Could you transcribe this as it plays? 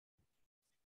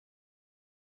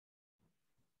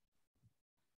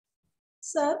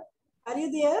Sir, are you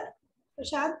there?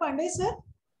 Prashant Pandey, sir.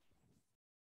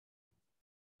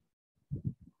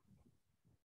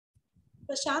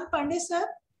 Prashant Pandey, sir.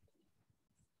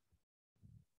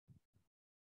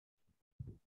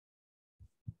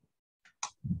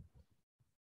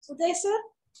 Uday, sir.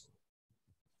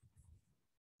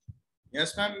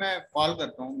 Yes ma'am, मैं call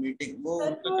करता हूँ meeting वो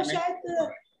sir तो शायद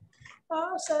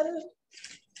हाँ सर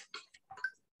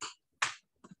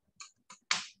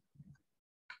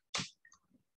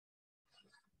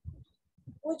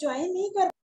वो ज्वाइन नहीं कर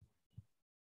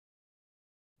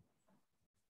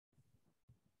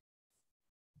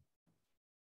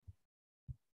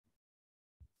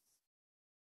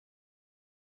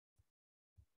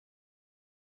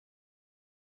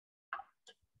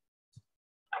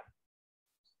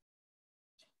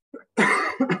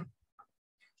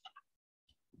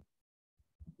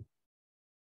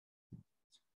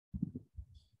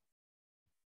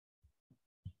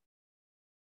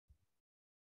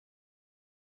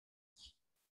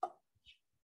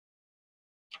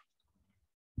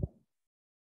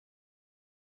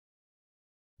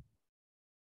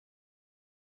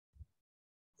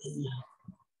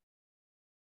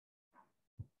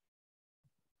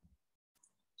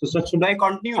So, sir, should I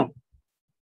continue?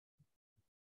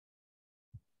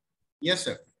 Yes,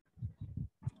 sir.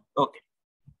 Okay.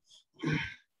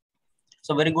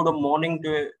 So, very good morning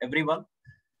to everyone.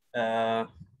 I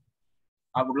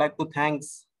would like to thank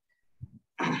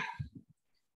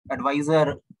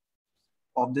advisor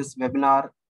of this webinar,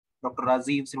 Dr.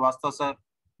 Rajiv Srivastava, sir,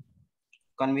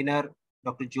 convener,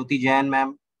 Dr. Jyoti Jain,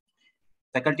 ma'am,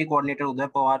 faculty coordinator,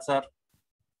 Uday Pawar, sir,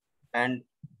 and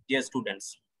dear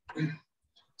students.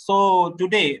 So,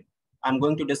 today I'm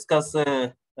going to discuss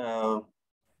the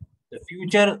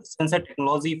future sensor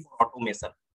technology for automation.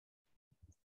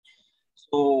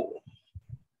 So,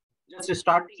 just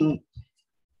starting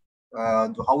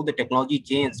how the technology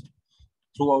changed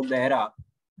throughout the era.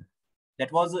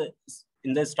 That was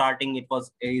in the starting, it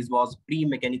was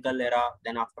pre-mechanical era,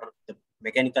 then after the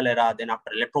mechanical era, then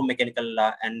after electromechanical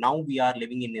era, and now we are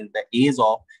living in the age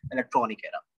of electronic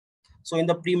era. So in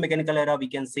the pre-mechanical era, we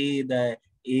can say the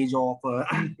age of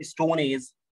Stone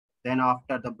Age, then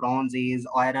after the Bronze Age,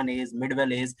 Iron Age,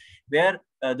 Medieval Age, where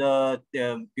the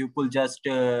people just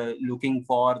looking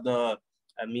for the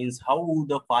means how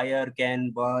the fire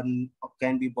can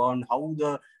be burned, how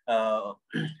the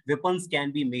weapons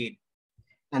can be made.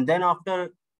 And then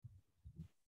after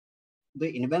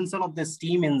the invention of the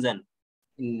steam engine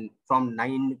from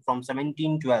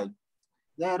 1712,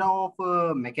 the era of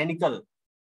mechanical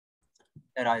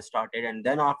era started. And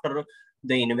then after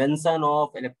the invention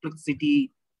of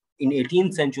electricity in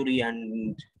 18th century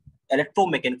and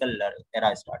electromechanical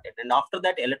era started. And after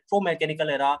that electromechanical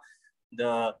era,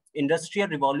 the industrial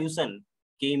revolution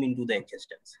came into the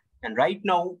existence. And right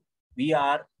now we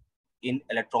are in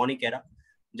electronic era,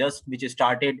 just which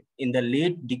started in the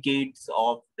late decades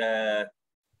of the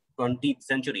 20th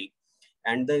century.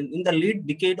 And then in the late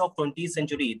decade of 20th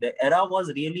century, the era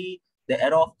was really the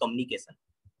era of communication.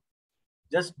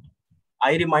 Just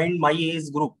I remind my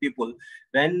age group people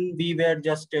when we were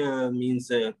just in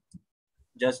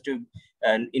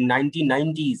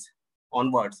 1990s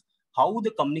onwards, how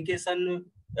the communication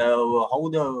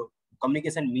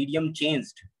medium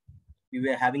changed. We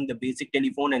were having the basic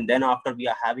telephone, and then after we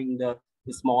are having the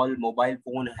small mobile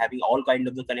phone, having all kind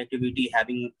of the connectivity,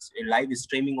 having live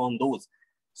streaming on those.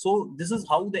 So this is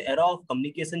how the era of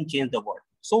communication changed the world.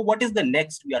 So what is the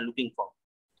next we are looking for?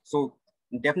 So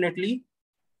definitely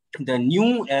the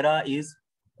new era is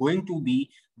going to be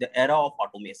the era of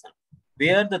automation,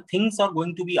 where the things are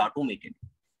going to be automated.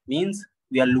 Means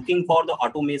we are looking for the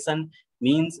automation,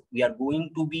 means we are going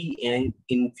to be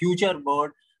in future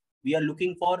world, we are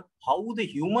looking for how the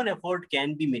human effort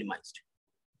can be minimized,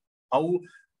 how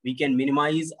we can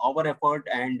minimize our effort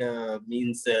and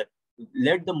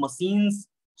let the machines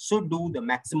should do the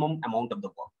maximum amount of the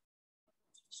work.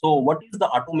 So what is the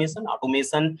automation?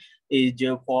 Automation is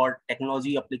for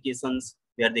technology applications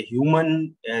where the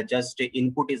human just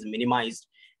input is minimized.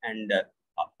 And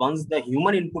once the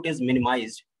human input is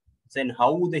minimized, then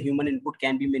how the human input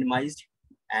can be minimized?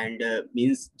 And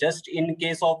means just in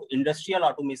case of industrial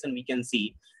automation, we can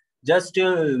see just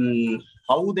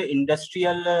how the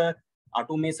industrial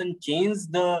automation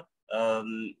changed the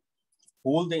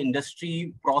whole the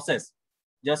industry process.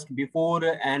 Just before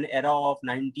an era of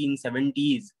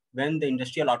 1970s, when the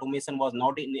industrial automation was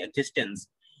not in existence,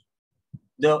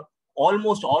 the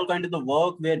almost all kind of the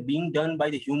work were being done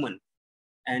by the human.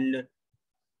 And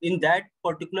in that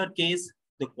particular case,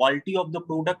 the quality of the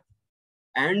product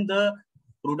and the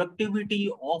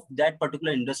productivity of that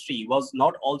particular industry was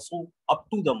not also up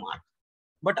to the mark.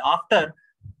 But after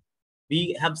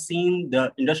we have seen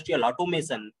the industrial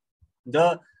automation,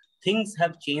 the things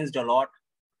have changed a lot.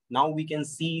 Now we can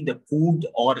see the food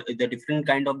or the different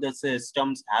kind of the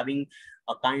systems having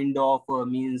a kind of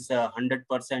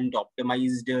 100%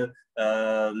 optimized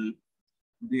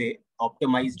the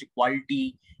optimized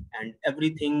quality, and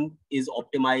everything is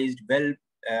optimized,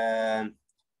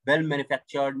 well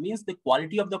manufactured, means the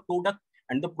quality of the product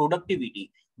and the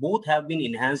productivity both have been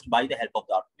enhanced by the help of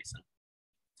the automation.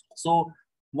 So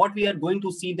what we are going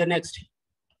to see the next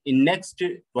in next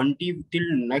 20 till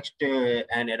next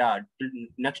an era till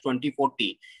next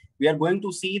 2040, we are going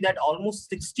to see that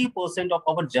almost 60% of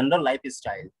our general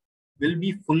lifestyle will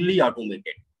be fully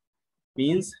automated.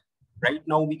 Means right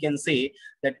now we can say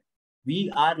that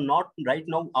we are not, right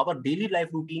now our daily life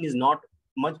routine is not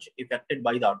much affected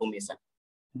by the automation,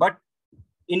 but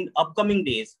in upcoming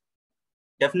days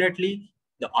definitely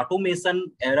the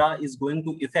automation era is going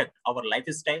to affect our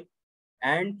lifestyle,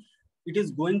 and it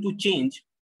is going to change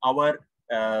our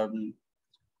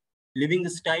living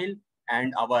style,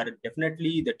 and our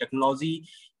definitely the technology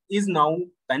is now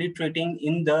penetrating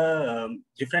in the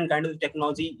different kind of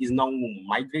technology is now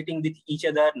migrating with each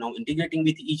other, now integrating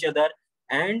with each other,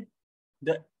 and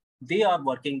they are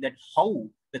working that how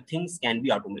the things can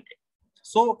be automated.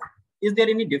 So is there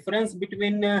any difference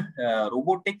between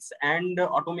robotics and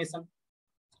automation?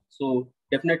 So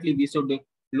definitely we should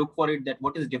look for it, that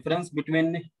what is difference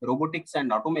between robotics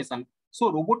and automation.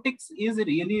 So robotics is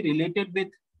really related with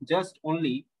just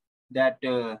only that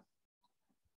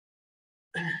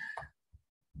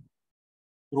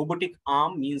robotic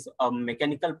arm means a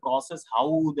mechanical process,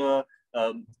 how the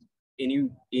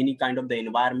any kind of the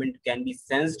environment can be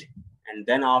sensed, and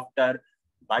then after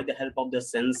by the help of the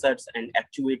sensors and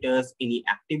actuators any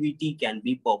activity can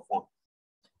be performed.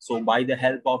 So by the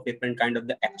help of different kind of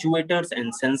the actuators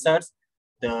and sensors,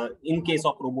 in case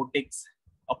of robotics,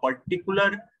 a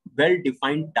particular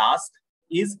well-defined task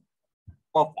is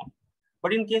performed.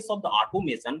 But in case of the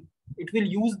automation, it will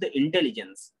use the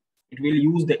intelligence. It will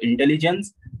use the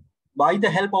intelligence. By the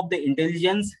help of the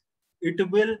intelligence, it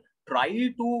will try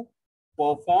to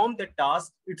perform the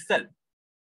task itself.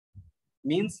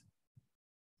 Means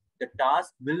the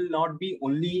task will not be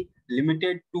only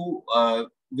limited to,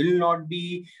 will not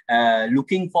be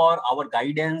looking for our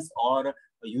guidance or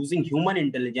using human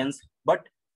intelligence, but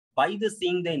by the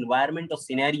seeing the environment of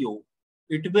scenario,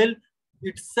 it will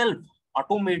itself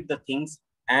automate the things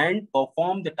and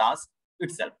perform the task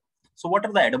itself. So what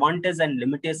are the advantages and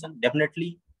limitations?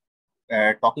 Definitely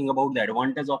talking about the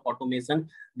advantage of automation,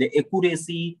 the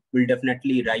accuracy will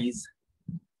definitely rise.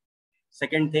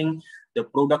 Second thing, the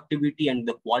productivity and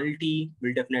the quality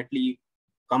will definitely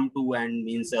come to and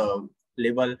means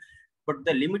level. But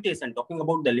the limitation, talking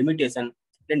about the limitation,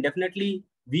 then definitely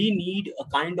we need a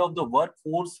kind of the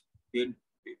workforce,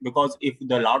 because if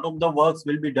the lot of the works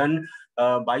will be done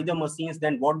by the machines,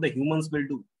 then what the humans will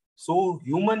do? So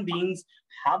human beings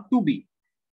have to be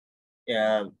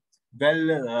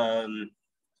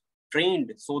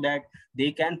trained so that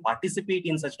they can participate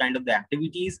in such kind of the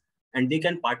activities, and they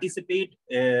can participate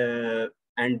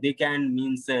and they can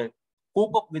means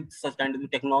cope up with such kind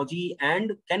of technology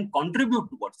and can contribute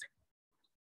towards it.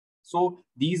 So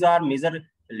these are major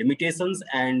limitations,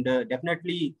 and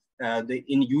definitely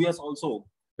in US also,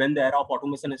 when the era of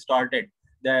automation started,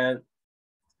 there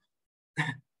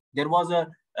was a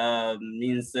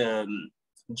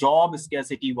job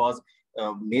scarcity was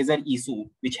a major issue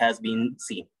which has been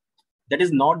seen. That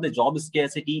is not the job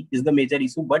scarcity is the major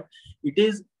issue, but it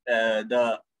is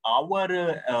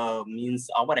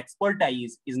our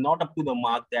expertise is not up to the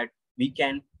mark that we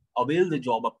can avail the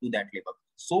job up to that level.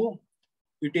 So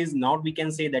it is not, we can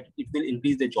say that it will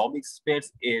increase the job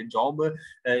scarcity,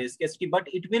 but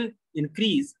it will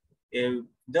increase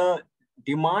the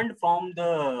demand from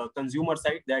the consumer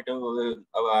side, that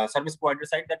service provider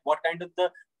side, that what kind of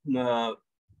the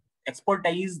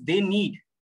expertise they need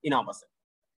in our side.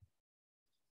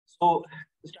 So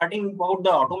starting about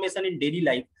the automation in daily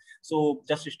life. So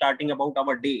just starting about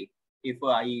our day, if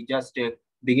I just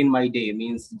begin my day,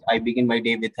 means I begin my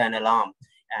day with an alarm.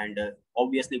 And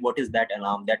obviously, what is that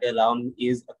alarm? That alarm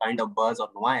is a kind of buzz or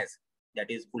noise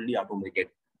that is fully automated.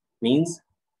 Means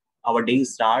our day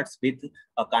starts with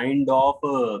a kind of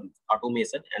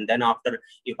automation. And then after,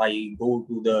 if I go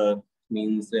to the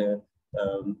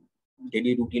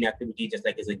daily routine activity, just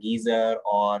like as a geyser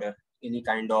or any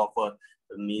kind of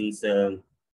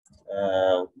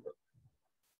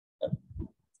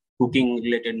cooking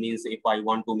related, means if I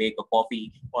want to make a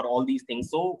coffee or all these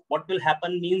things. So what will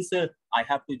happen means I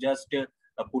have to just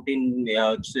put in,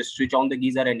 switch on the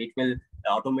geyser, and it will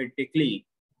automatically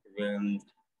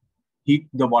heat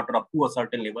the water up to a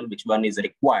certain level, which one is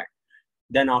required.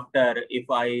 Then after, if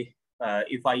I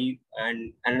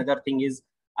and another thing is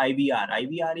IVR.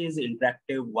 IVR is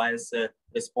interactive voice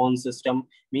response system.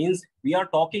 Means we are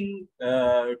talking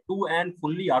to an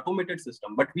fully automated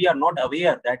system, but we are not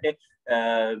aware that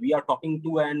we are talking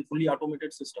to an fully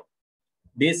automated system.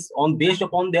 Based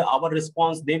upon our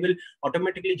response, they will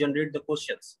automatically generate the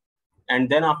questions. And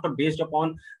then after, based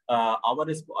upon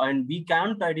and we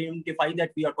can't identify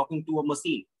that we are talking to a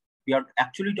machine. We are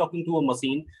actually talking to a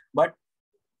machine, but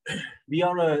we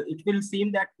are. It will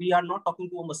seem that we are not talking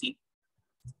to a machine.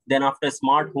 Then after,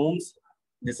 smart homes,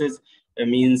 this is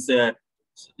means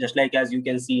just like as you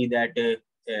can see that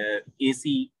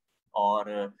AC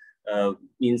or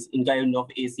means in kind of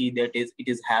AC, that is, it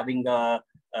is having a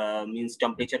means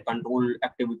temperature control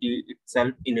activity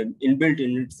itself inbuilt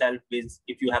in itself. Is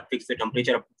if you have fixed the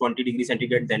temperature up to 20 degrees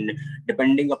centigrade, then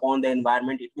depending upon the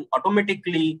environment, it will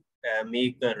automatically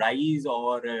make a rise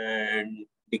or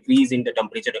decrease in the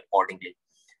temperature accordingly.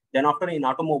 Then after, in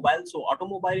automobile, so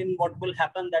automobile, in what will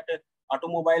happen that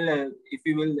automobile,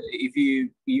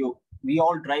 we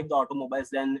all drive the automobiles,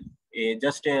 then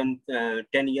just 10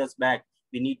 years back,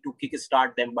 we need to kick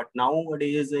start them. But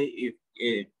nowadays,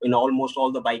 in almost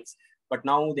all the bikes, but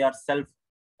now they are self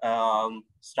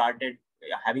started,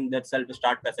 having that self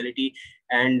start facility.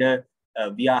 And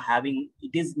we are having,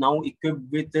 it is now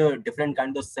equipped with different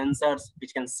kinds of sensors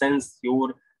which can sense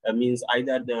your means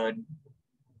either the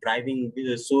driving,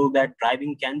 so that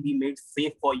driving can be made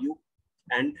safe for you.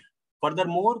 And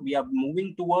furthermore, we are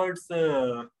moving towards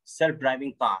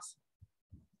self-driving cars.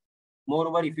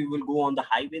 Moreover, if you will go on the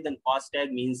highway, then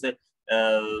FASTag means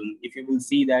if you will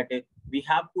see that we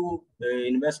have to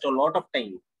invest a lot of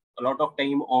time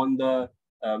on the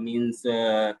means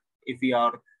if we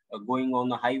are going on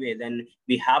the highway, then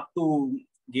we have to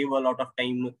give a lot of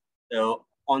time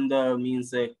on the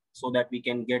means so that we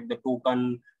can get the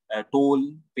token toll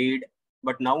paid.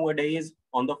 But nowadays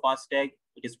on the FASTag,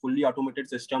 it is fully automated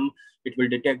system. It will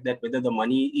detect that whether the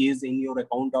money is in your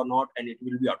account or not, and it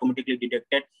will be automatically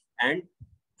detected, and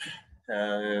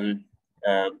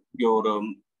your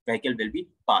vehicle will be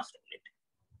passed on it.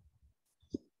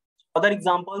 Other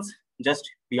examples just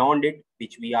beyond it,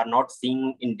 which we are not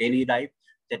seeing in daily life,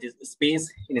 that is space.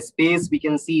 In space, we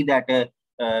can see that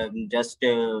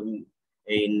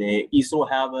in ISRO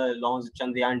have launched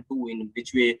Chandrayaan-2, in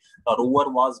which way a rover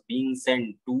was being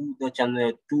sent to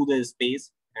the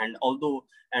space, and also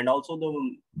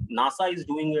the NASA is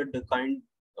doing the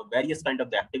various kind of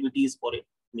the activities for it.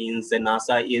 Means the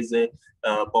NASA is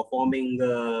performing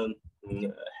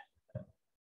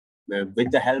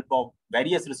with the help of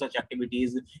various research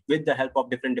activities, with the help of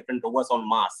different rovers on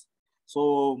Mars.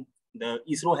 So the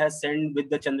ISRO has sent with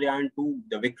the Chandrayaan-2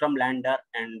 the Vikram lander,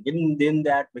 and within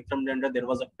that Vikram lander there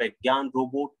was a Pragyan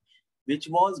robot which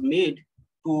was made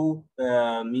to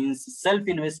means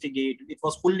self-investigate. It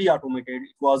was fully automated.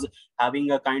 It was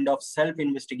having a kind of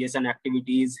self-investigation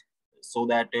activities, so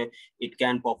that it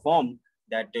can perform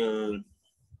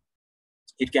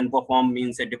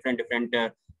means a different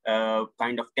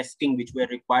kind of testing which were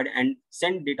required, and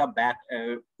send data back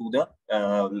to the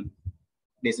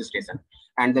base station.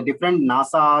 And the different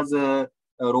NASA's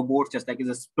robots, just like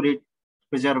the Spirit,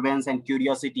 Perseverance, and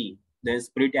Curiosity. The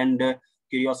Spirit and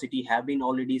Curiosity have been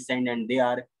already sent, and they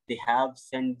have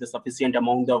sent the sufficient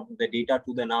amount of the data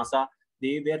to the NASA.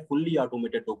 They were fully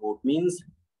automated robot. Means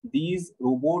these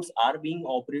robots are being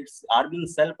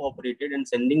self-operated and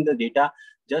sending the data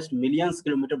just millions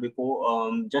kilometer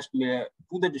before, just to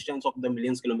the distance of the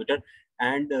millions kilometer,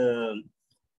 and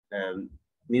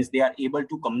means they are able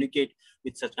to communicate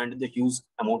with such kind of the huge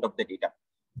amount of the data.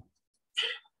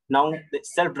 Now, the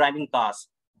self-driving cars,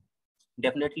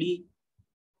 definitely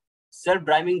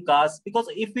self-driving cars, because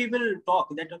if we will talk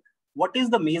that what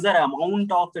is the major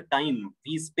amount of the time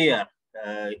we spare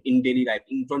in daily life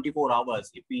in 24 hours,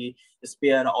 if we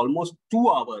spare almost 2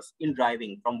 hours in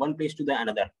driving from one place to the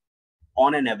another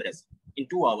on an average in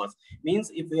 2 hours,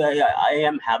 means if I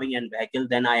am having a vehicle,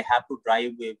 then I have to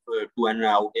drive to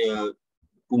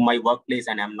my workplace,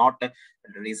 and I'm not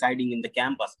residing in the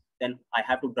campus, then I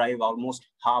have to drive almost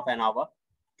half an hour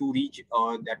to reach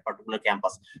that particular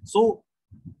campus. So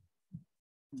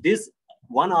this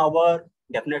 1 hour,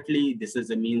 definitely this is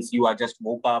means you are just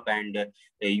woke up and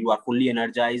you are fully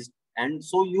energized, and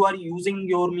so you are using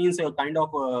your means a kind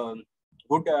of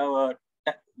good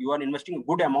you are investing a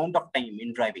good amount of time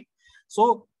in driving.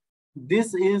 So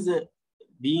this is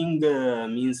being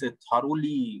means a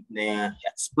thoroughly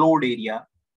explored area,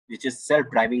 which is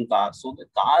self-driving cars. So the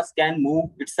cars can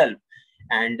move itself,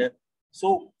 and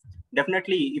so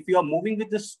definitely if you are moving with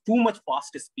this too much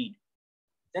fast speed,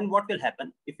 then what will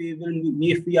happen?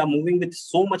 If we are moving with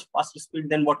so much faster speed,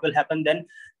 then what will happen? Then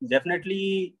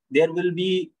definitely there will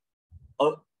be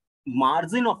a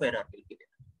margin of error will be there.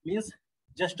 Means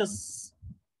just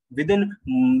within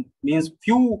means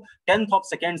few tenth of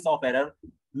seconds of error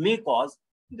may cause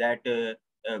that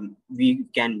we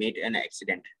can make an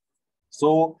accident.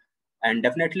 So, and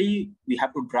definitely we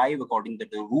have to drive according to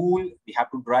the rule. We have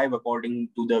to drive according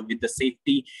to with the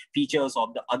safety features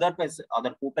of the other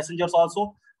co-passengers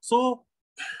also. So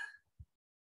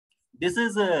this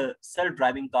is a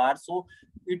self-driving car. So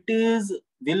it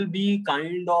will be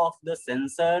kind of the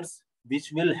sensors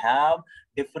which will have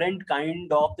different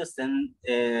kind of the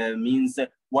means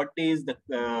what is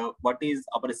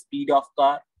our speed of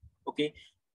car, okay,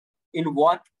 in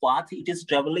what path it is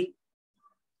traveling,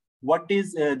 what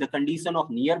is the condition of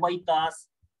nearby cars,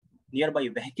 nearby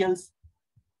vehicles,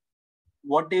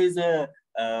 what is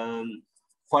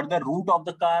further route of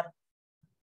the car,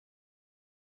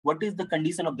 what is the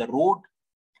condition of the road,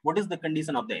 what is the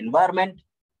condition of the environment,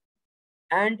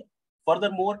 and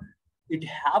furthermore, it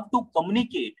have to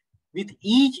communicate with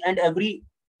each and every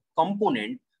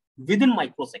component within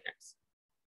microseconds.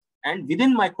 And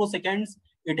within microseconds,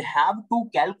 it have to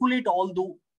calculate all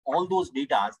those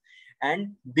data,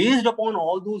 and based upon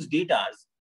all those data,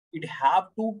 it have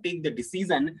to take the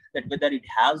decision that whether it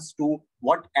has to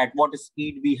at what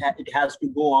speed it has to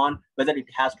go on, whether it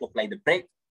has to apply the brake,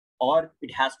 or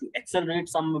it has to accelerate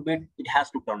some bit, it has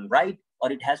to turn right,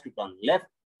 or it has to turn left.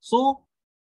 So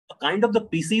a kind of the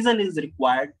precision is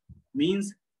required.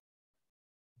 Means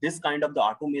this kind of the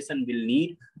automation will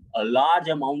need a large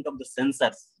amount of the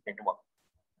sensors network.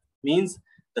 Means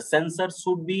the sensor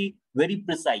should be very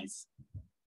precise.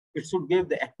 It should give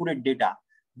the accurate data.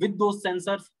 With those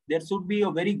sensors, there should be a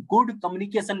very good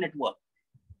communication network,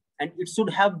 and it should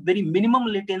have very minimum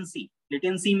latency.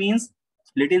 Latency means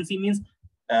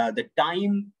the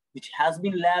time which has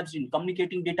been lapsed in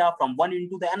communicating data from one end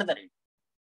to the another end.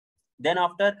 Then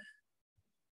after,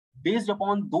 based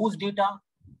upon those data,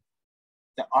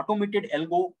 the automated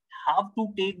algo have to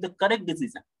take the correct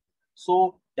decision.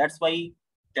 So that's why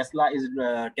Tesla is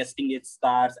testing its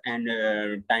cars, and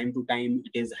time to time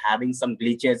it is having some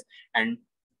glitches, and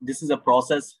this is a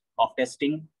process of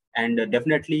testing, and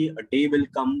definitely a day will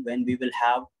come when we will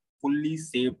have fully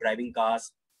safe driving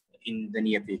cars in the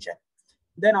near future.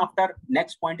 Then after,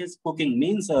 next point is cooking.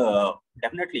 Means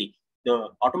definitely the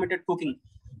automated cooking.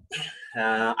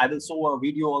 I will show a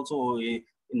video also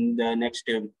in the next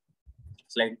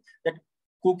slide, that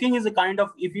cooking is a kind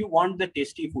of, if you want the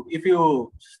tasty food, if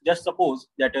you just suppose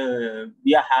that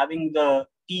we are having the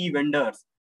tea vendors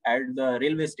at the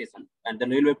railway station and the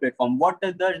railway platform, what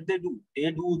does they do?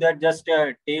 They do that just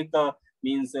take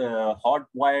hot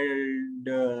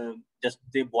boiled, just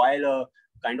they boil a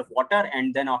kind of water,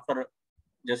 and then after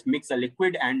just mix a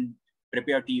liquid and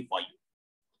prepare tea for you.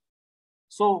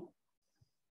 So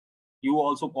you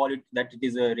also call it that it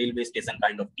is a railway station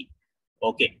kind of tea.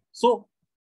 Okay, so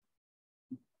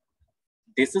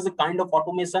this is a kind of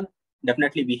automation.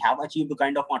 Definitely we have achieved a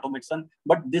kind of automation,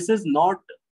 but this is not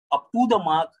up to the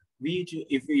mark. Which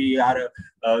if we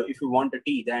want a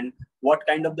tea, then what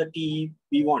kind of the tea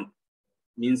we want?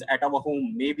 Means at our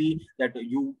home, maybe that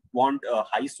you want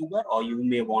high sugar, or you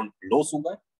may want low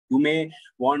sugar. You may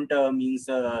want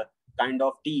kind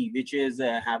of tea which is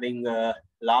having a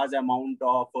large amount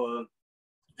of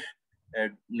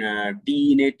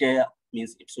tea in it.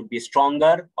 Means it should be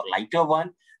stronger or lighter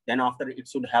one. Then after, it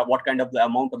should have what kind of the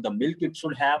amount of the milk it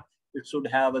should have. It should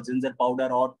have a ginger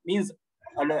powder, or means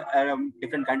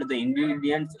different kind of the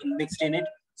ingredients mixed in it.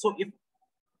 So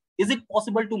is it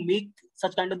possible to make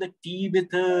such kind of the tea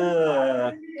with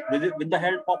the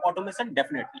help of automation?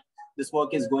 Definitely, this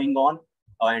work is going on,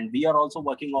 and we are also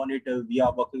working on it. We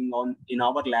are working on in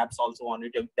our labs also on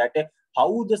it, that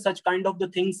how such kind of the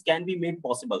things can be made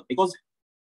possible. Because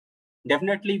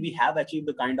definitely we have achieved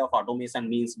the kind of automation,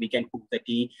 means we can cook the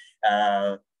tea,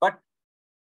 but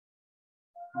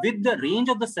with the range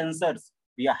of the sensors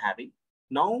we are having,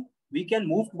 now we can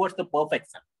move towards the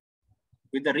perfection.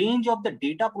 With the range of the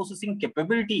data processing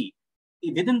capability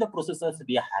within the processors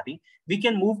we are having, we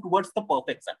can move towards the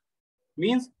perfection.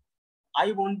 Means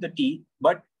I want the tea,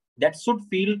 but that should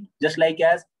feel just like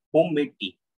as homemade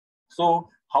tea. So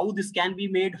how this can be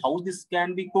made, how this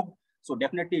can be cooked? So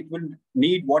definitely it will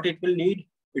need what it will need.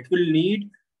 It will need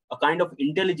a kind of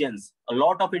intelligence, a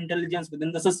lot of intelligence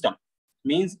within the system.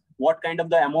 Means what kind of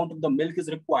the amount of the milk is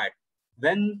required,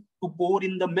 when to pour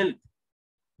in the milk,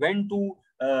 when to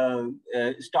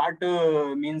start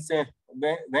when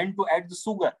to add the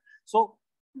sugar. So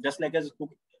just like as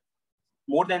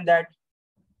more than that,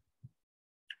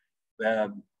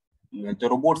 the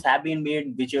robots have been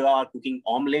made which are cooking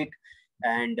omelette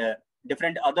and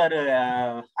different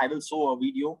other. I will show a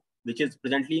video which is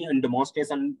presently in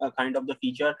demonstration kind of the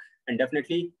feature, and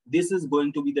definitely this is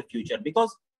going to be the future,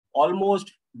 because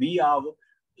almost we are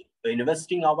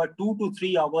investing our 2 to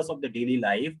 3 hours of the daily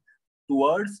life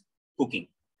towards cooking.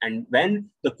 And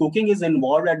when the cooking is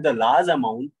involved at the large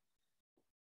amount,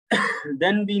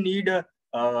 then we need a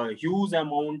huge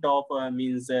amount of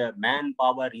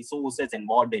manpower resources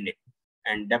involved in it.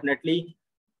 And definitely,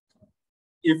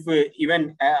 if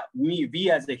even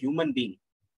we as a human being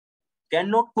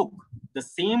cannot cook the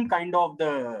same kind of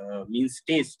the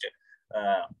taste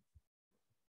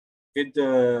with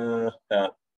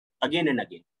again and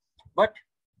again, but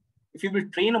if you will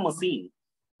train a machine,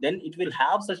 then it will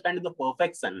have such kind of the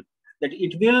perfection that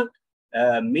it will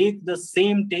make the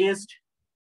same taste,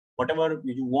 whatever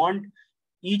you want,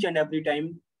 each and every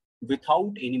time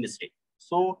without any mistake.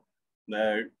 So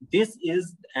this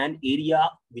is an area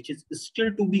which is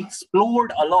still to be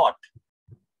explored a lot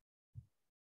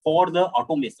for the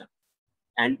automation,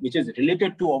 and which is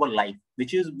related to our life,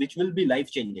 which will be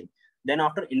life changing. Then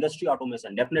after industry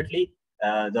automation, definitely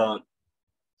the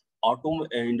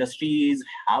industries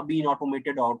have been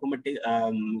automated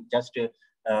just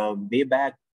way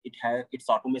back. Its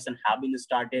automation have been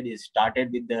started. It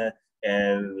started with the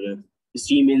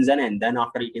steam engine, and then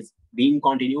after it is being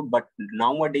continued. But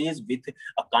nowadays, with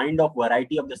a kind of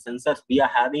variety of the sensors we are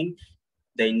having,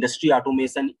 the industry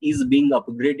automation is being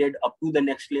upgraded up to the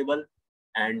next level,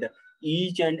 and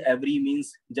each and every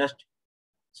just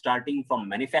starting from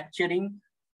manufacturing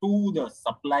to the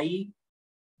supply,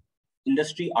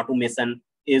 industry automation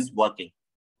is working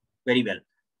very well.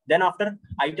 Then after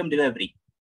item delivery,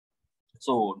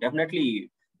 so definitely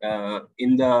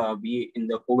in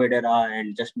the COVID era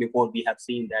and just before, we have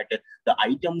seen that the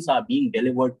items are being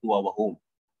delivered to our home.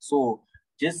 So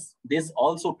this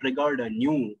also triggered a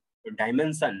new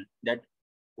dimension, that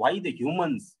why the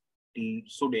humans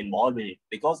should involve in it,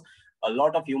 because a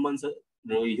lot of human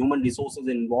resources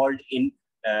involved in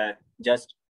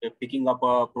just picking up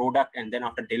a product and then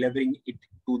after delivering it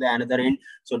to the another end.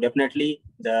 So definitely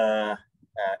the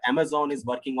Amazon is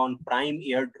working on Prime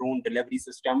Air drone delivery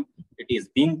system. It is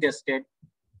being tested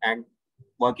and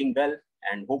working well,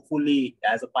 and hopefully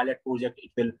as a pilot project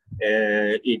it will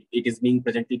it is being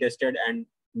presently tested, and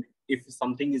if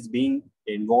something is being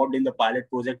involved in the pilot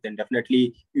project, then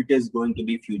definitely it is going to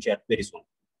be future very soon.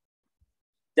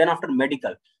 Then after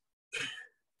medical,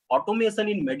 automation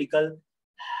in medical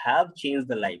have changed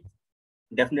the life.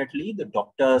 Definitely the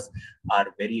doctors are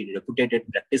very reputed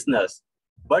practitioners,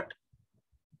 but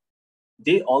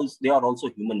they are also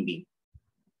human beings.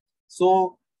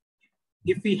 So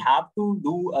if we have to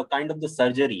do a kind of the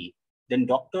surgery, then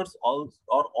doctors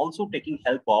are also taking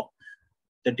help of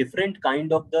the different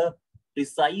kind of the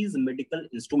precise medical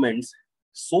instruments,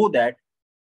 so that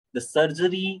the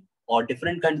surgery or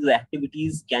different kinds of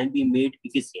activities can be made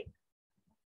efficient.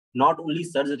 Not only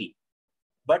surgery,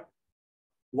 but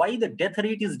why the death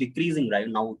rate is decreasing right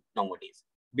now nowadays?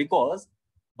 Because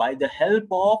by the help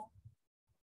of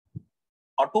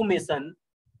automation,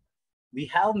 we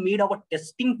have made our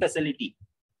testing facility,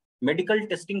 medical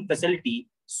testing facility,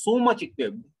 so much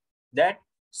equipped that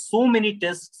so many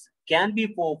tests can be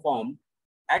performed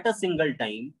at a single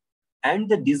time, and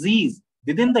the disease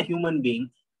within the human being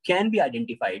can be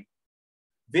identified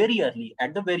very early,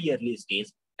 at the very early stage.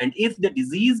 And if the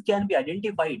disease can be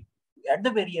identified at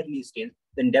the very early stage,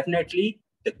 then definitely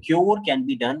the cure can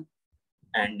be done,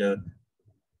 and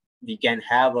we can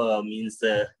have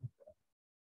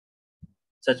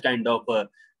such kind of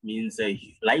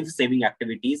life-saving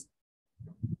activities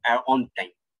on time.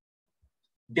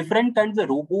 Different kinds of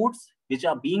robots which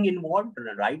are being involved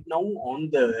right now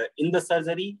in the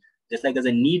surgery, just like as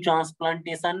a knee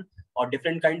transplantation or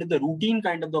different kind of the routine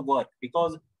kind of the work,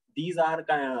 because these are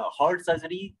heart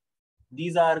surgery.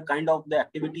 These are kind of the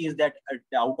activities that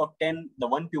out of 10, the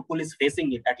one pupil is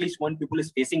facing it. At least one pupil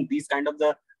is facing these kind of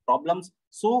the problems.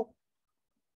 So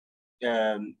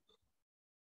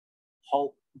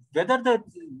whether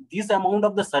this amount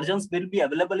of the surgeons will be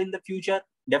available in the future,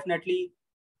 definitely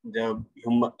the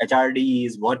HRD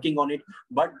is working on it,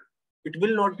 but it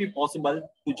will not be possible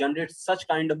to generate such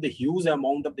kind of the huge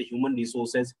amount of the human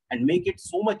resources and make it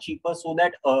so much cheaper, so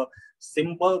that a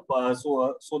simple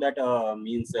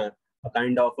a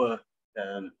kind of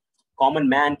common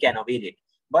man can avail it.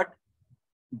 But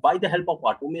by the help of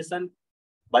automation,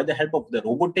 by the help of the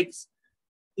robotics,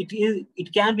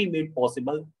 it can be made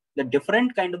possible. The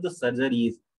different kind of the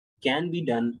surgeries can be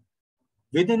done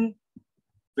within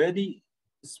very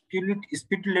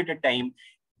stipulated time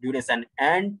duration,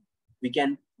 and we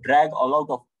can drag a lot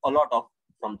of a lot of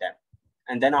from them.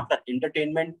 And then after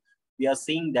entertainment, we are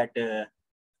seeing that the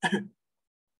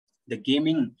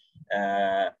gaming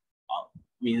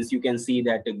means you can see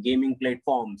that gaming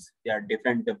platforms, there are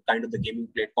different kind of the gaming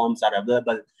platforms are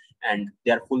available, and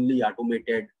they are fully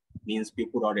automated, means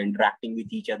people are interacting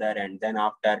with each other. And then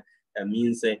after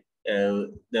means the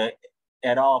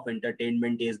era of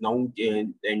entertainment is now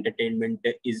entertainment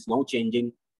is now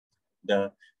changing.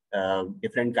 The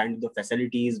different kind of the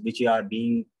facilities which are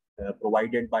being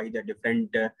provided by the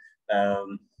different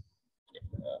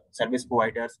service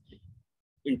providers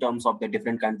in terms of the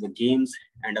different kinds of games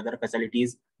and other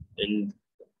facilities in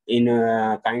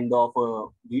kind of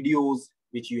videos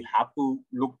which you have to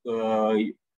look,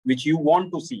 which you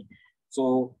want to see.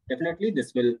 So definitely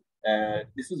this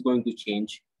is going to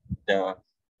change the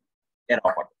era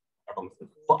of automation.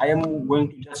 So I am going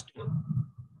to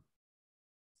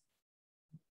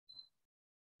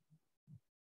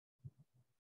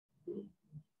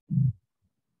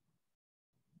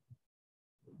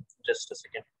just a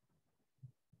second.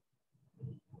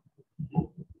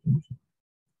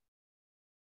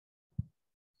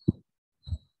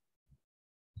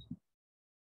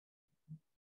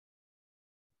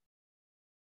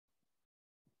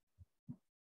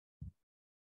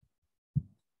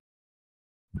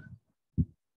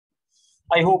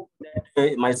 I hope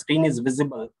that my screen is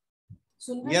visible.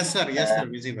 Yes, sir. Yes, sir.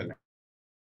 Visible.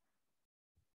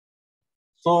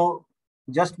 So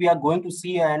just we are going to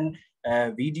see an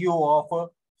video of a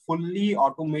fully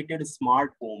automated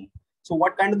smart home. So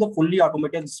what kind of the fully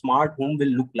automated smart home will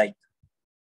look like?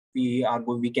 We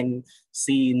can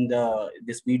see in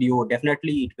this video.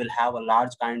 Definitely it will have a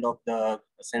large kind of the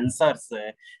sensors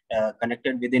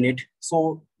connected within it.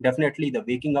 So definitely the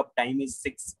waking up time is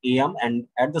 6 a.m. and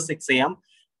at the 6 a.m.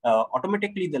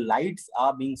 Automatically the lights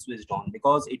are being switched on,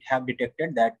 because it have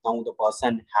detected that now the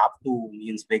person have to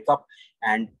means wake up.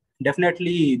 And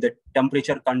definitely the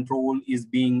temperature control is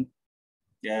being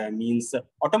means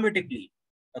automatically,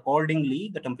 accordingly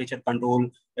the temperature control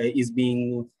is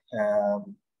being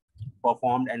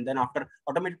performed. And then after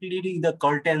automatically the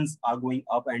curtains are going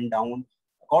up and down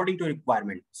according to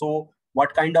requirement. So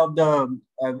what kind of the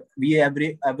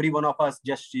every one of us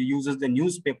just uses the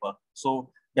newspaper.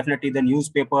 So definitely the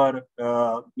newspaper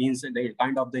means the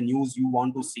kind of the news you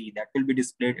want to see, that will be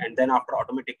displayed. And then after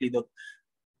automatically the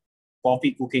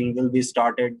coffee cooking will be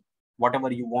started,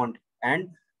 whatever you want. And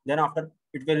then after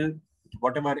it will,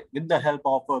 whatever, with the help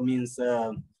of means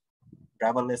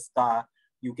driverless car,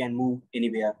 you can move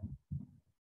anywhere.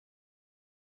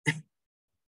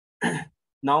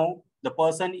 Now the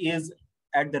person is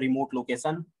at the remote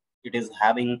location, it is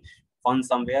having fun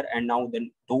somewhere, and now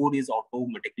the door is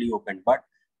automatically opened. But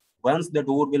once the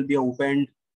door will be opened,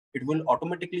 it will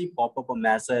automatically pop up a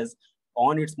message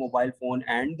on its mobile phone,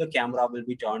 and the camera will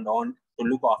be turned on to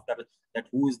look after that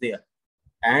who is there.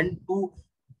 And to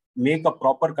make a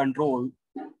proper control,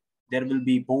 there will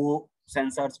be both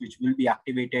sensors which will be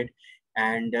activated,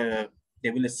 and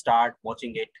they will start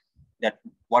watching it, that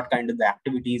what kind of the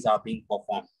activities are being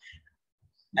performed.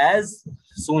 As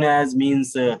soon as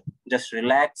means just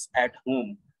relax at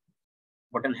home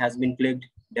button has been clicked,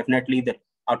 definitely the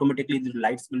automatically the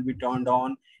lights will be turned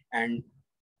on and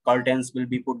curtains will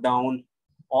be put down.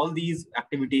 All these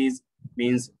activities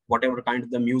means whatever kind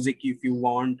of the music if you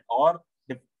want, or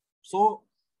so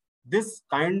this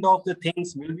kind of the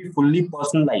things will be fully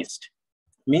personalized,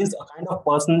 means a kind of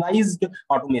personalized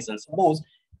automation. Suppose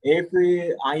if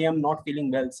I am not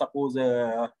feeling well, suppose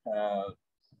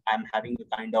I'm having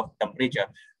a kind of temperature,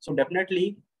 so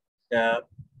definitely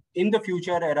in the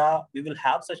future era we will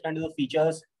have such kind of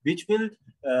features which will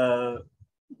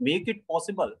make it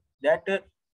possible that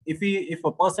if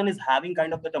a person is having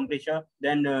kind of the temperature,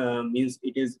 then means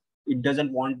it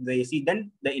doesn't want the AC,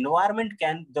 then the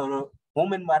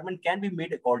home environment can be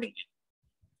made accordingly.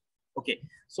 Okay,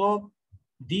 so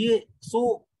there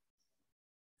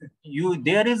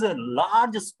is a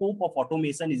large scope of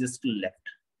automation is still left.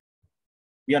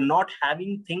 We are not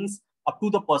having things up to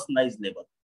the personalized level.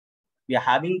 We are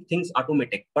having things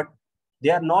automatic, but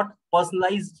they are not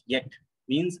personalized yet.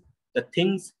 Means the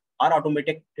things are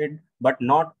automated, but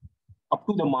not up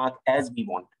to the mark as we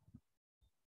want.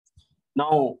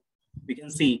 Now we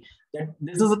can see that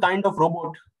this is a kind of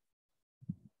robot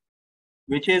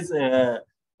which is a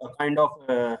kind of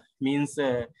means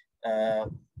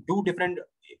two different.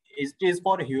 It is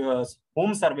for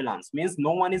home surveillance, means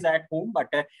no one is at home, but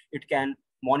it can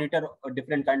monitor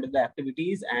different kind of the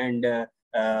activities and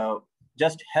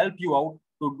just help you out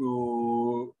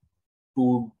to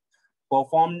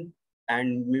perform,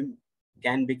 and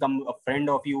can become a friend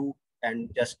of you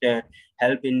and just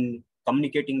help in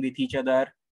communicating with each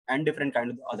other. and different kind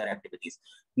of other activities.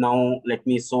 Now, let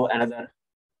me show another.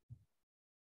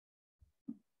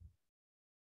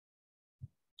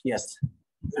 Yes,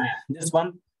 this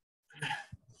one.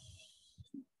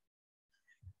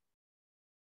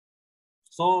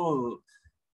 So,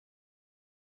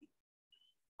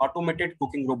 automated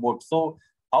cooking robots. So,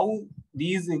 how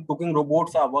these cooking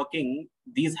robots are working,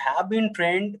 these have been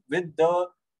trained with the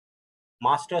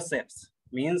master chefs,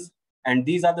 means, and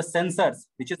these are the sensors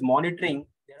which is monitoring.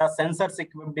 There are sensors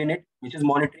equipped in it which is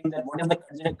monitoring that what is the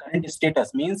current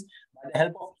status, means by the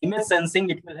help of image sensing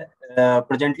it will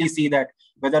presently see that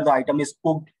whether the item is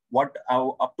cooked, what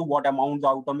up to what amount the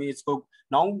item is cooked,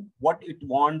 now what it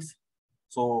wants.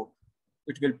 So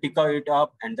it will pick it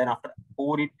up and then after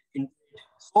pour it in.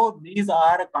 So these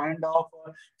are a kind of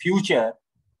future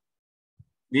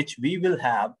which we will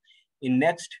have in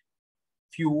next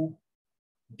few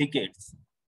decades.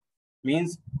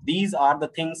 Means these are the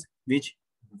things which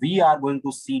we are going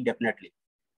to see definitely.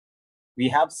 We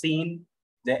have seen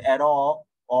the era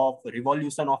of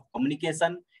revolution of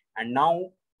communication, and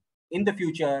now in the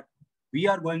future we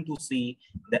are going to see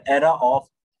the era of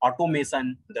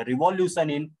automation, the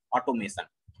revolution in automation,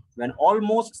 when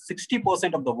almost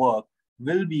 60% of the work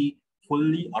will be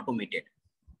fully automated.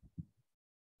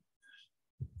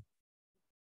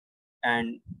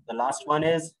 And the last one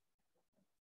is,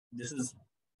 this is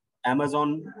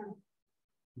Amazon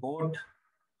bot,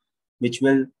 which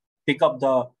will pick up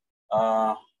the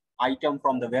item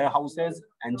from the warehouses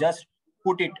and just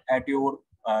put it at your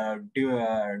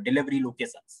delivery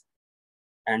locations,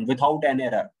 and without an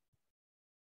error.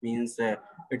 Means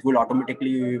it will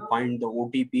automatically find the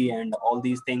OTP and all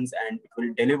these things, and it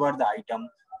will deliver the item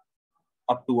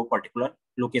up to a particular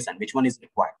location, which one is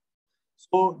required.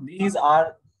 So these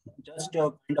are just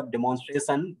a kind of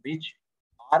demonstration which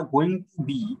are going to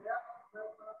be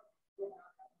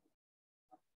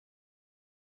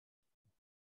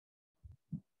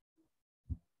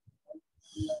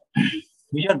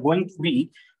in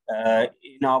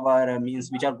our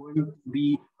means, which are going to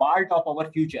be part of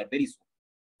our future very soon.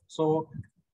 So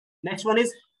next one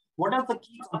is, what are the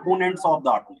key components of the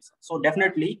automation? So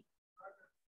definitely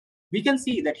we can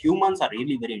see that humans are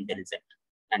really very intelligent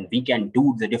and we can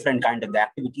do the different kind of the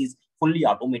activities fully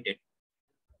automated.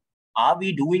 Are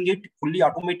we doing it fully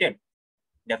automated?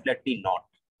 Definitely not.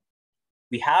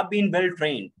 We have been well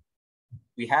trained.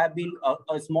 We have been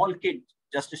a small kid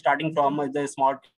just starting from the small